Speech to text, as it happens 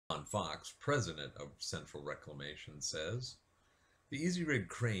Fox, president of Central Reclamation, says, "The EzRig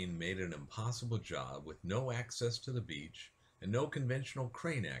Crane made an impossible job with no access to the beach and no conventional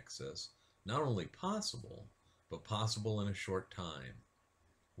crane access not only possible, but possible in a short time.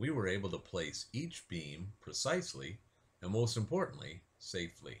 We were able to place each beam precisely and, most importantly,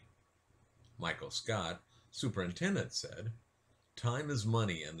 safely." Michael Scott, superintendent, said, "Time is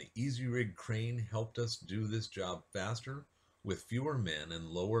money, and the EzRig Crane helped us do this job faster with fewer men and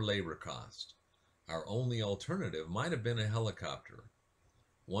lower labor cost. Our only alternative might have been a helicopter.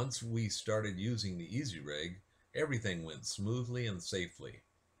 Once we started using the EzRig, everything went smoothly and safely.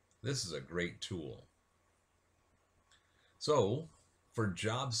 This is a great tool." So, for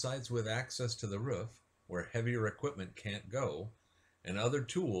job sites with access to the roof, where heavier equipment can't go, and other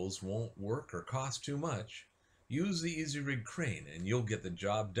tools won't work or cost too much, use the EzRig Crane and you'll get the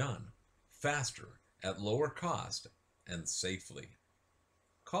job done faster, at lower cost, and safely.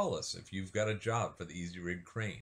 Call us if you've got a job for the EzRig Crane.